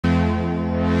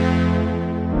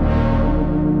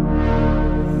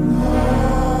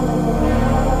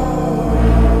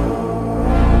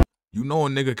know a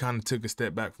nigga kind of took a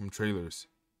step back from trailers.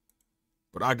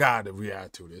 But I gotta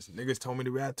react to this. Niggas told me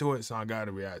to react to it, so I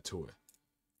gotta react to it.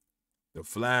 The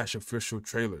Flash official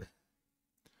trailer.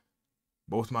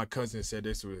 Both my cousins said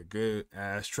this was a good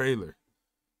ass trailer.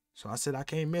 So I said I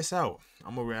can't miss out.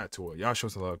 I'm gonna react to it. Y'all show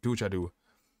some love. Do what y'all do.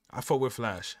 I fuck with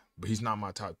Flash, but he's not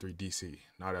my top 3 DC.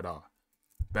 Not at all.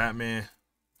 Batman,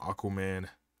 Aquaman,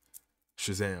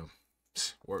 Shazam.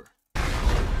 Word.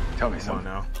 Tell me Come something.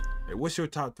 on now. Hey, what's your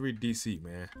top 3 DC,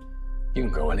 man? You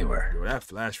can go anywhere. Yo, that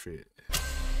Flash fit.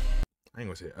 I ain't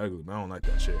gonna say ugly, but I don't like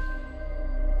that shit.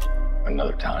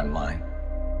 Another timeline.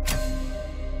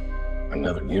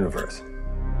 Another universe.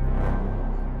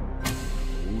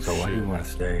 Ooh, So why do shit. you want to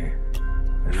stay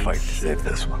and fight to save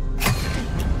this one?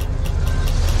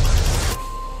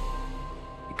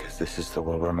 Because this is the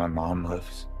world where my mom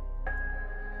lives.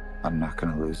 I'm not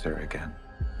gonna lose her again.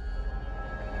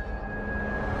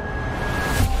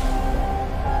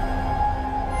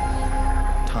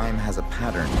 Time has a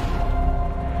pattern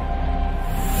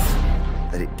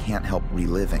that it can't help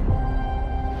reliving.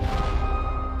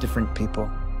 Different people.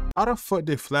 How the fuck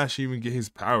did Flash even get his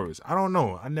powers? I don't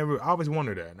know. I always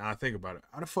wondered that. Now I think about it.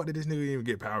 How the fuck did this nigga even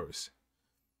get powers?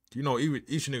 You know, even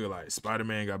each nigga like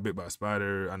Spider-Man got bit by a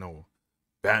spider. I know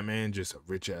Batman, just a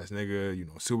rich ass nigga. You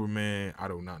know, Superman, I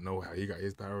do not know how he got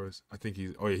his powers. I think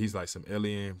he's like some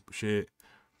alien shit.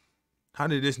 How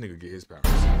did this nigga get his powers?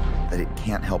 That it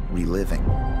can't help reliving.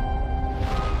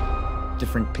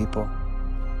 Different people,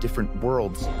 different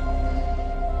worlds,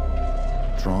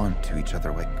 drawn to each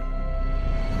other like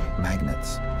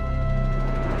magnets.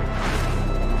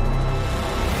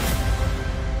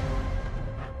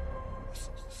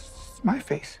 It's my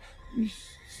face. You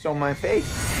stole my face.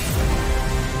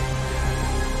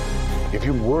 If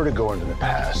you were to go into the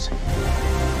past, you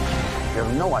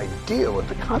have no idea what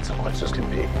the consequences can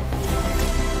be.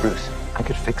 Bruce, I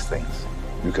could fix things.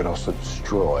 You could also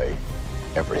destroy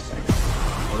everything.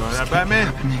 Hold on, that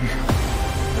Batman?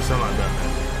 That sound like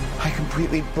Batman. I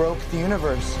completely broke the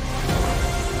universe.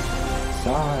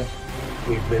 Zod.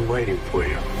 We've been waiting for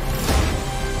you.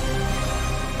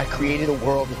 I created a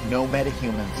world with no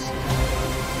metahumans.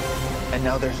 And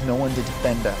now there's no one to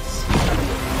defend us.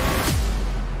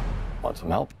 Want some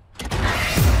help?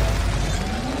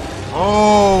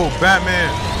 Oh,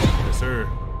 Batman. Yes, sir.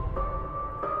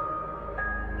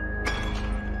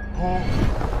 Oh.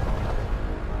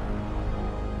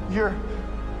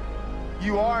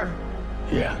 You are?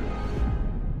 Yeah,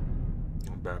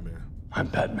 I'm Batman. I'm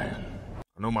Batman.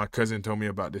 I know my cousin told me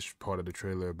about this part of the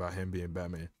trailer about him being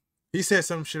Batman. He said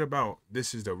some shit about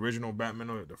this is the original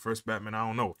Batman or the first Batman. I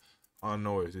don't know. All I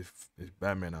know is it's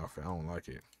Batman outfit. I don't like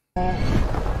it.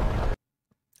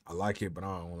 I like it, but I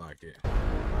don't like it.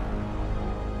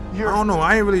 I don't know.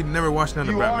 I ain't really never watched none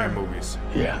of the Batman movies.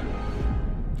 Yeah,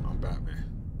 I'm Batman.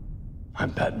 I'm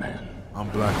Batman. I'm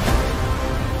black.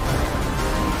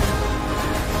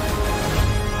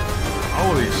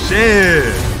 Holy shit!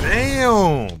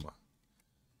 Damn!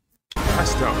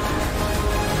 That's tough.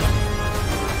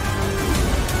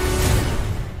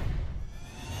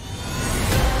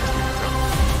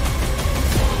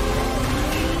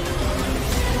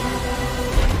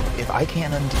 If I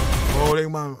can't undo... Oh, they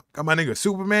got my nigga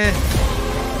Superman.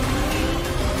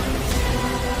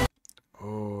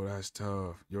 Oh, that's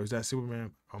tough. Yo, is that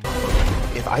Superman? Oh, my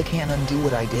fuck. If I can't undo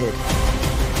what I did...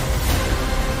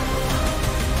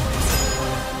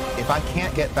 If I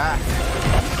can't get back...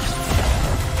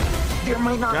 There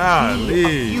might not be a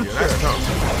Golly, future. that's tough.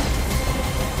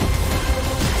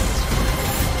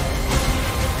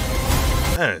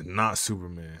 That is not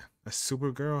Superman. That's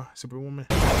Supergirl, Superwoman.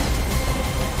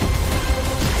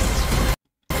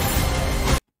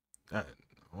 That,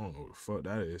 I don't know what the fuck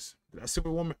that is. That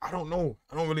Superwoman, I don't know.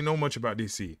 I don't really know much about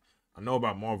DC. I know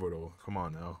about Marvel though. Come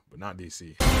on now, but not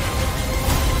DC. But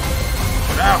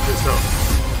the outfit's tough.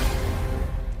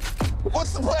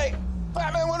 What's the play?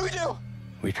 Batman, what do we do?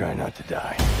 We try not to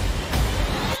die.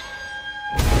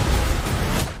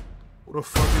 What the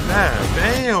fuck is that?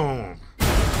 Damn.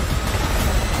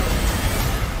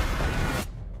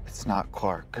 It's not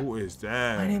Clark. Who is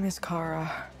that? My name is Kara.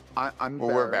 I'm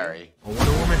Barry. We're Barry. A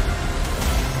Wonder Woman?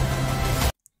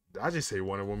 I just say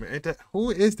Wonder Woman. Ain't that, who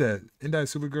is that? Ain't that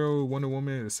Supergirl, Wonder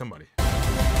Woman, or somebody?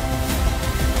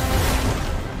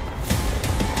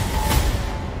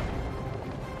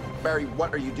 Barry,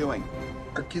 what are you doing?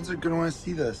 Our kids are gonna want to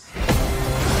see this.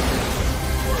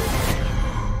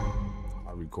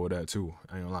 I'll record that too.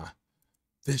 I ain't gonna lie.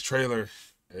 This trailer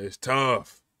is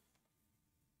tough.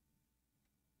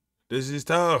 This is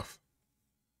tough.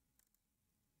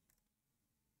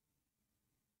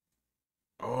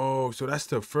 Oh, so that's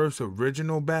the first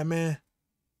original Batman?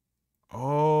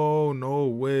 Oh, no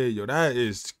way. Yo, that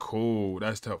is cool.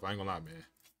 That's tough. I ain't gonna lie, man.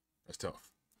 That's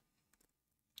tough.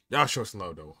 Y'all show some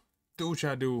love, though. Do what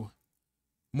y'all do.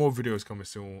 More videos coming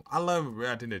soon. I love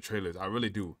reacting to trailers. I really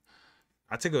do.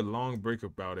 I take a long break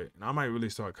about it, and I might really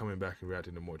start coming back and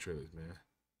reacting to more trailers, man.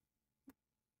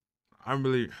 I'm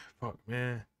really, fuck,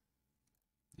 man.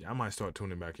 Yeah, I might start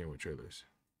tuning back in with trailers.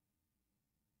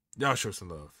 Y'all show some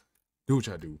love. Do what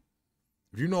y'all do.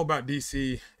 If you know about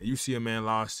DC and you see a man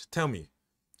lost, tell me.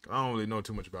 I don't really know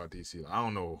too much about DC. I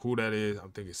don't know who that is.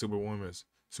 I'm thinking Superwoman,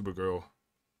 Supergirl.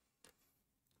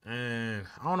 And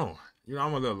I don't know. You know,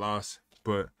 I'm a little lost.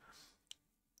 But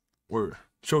word.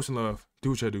 Show some love.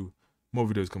 Do what y'all do. More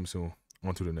videos come soon.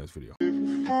 On to the next video.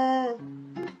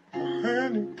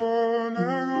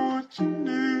 What you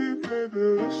need, baby,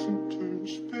 listen to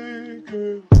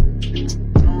the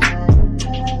speaker.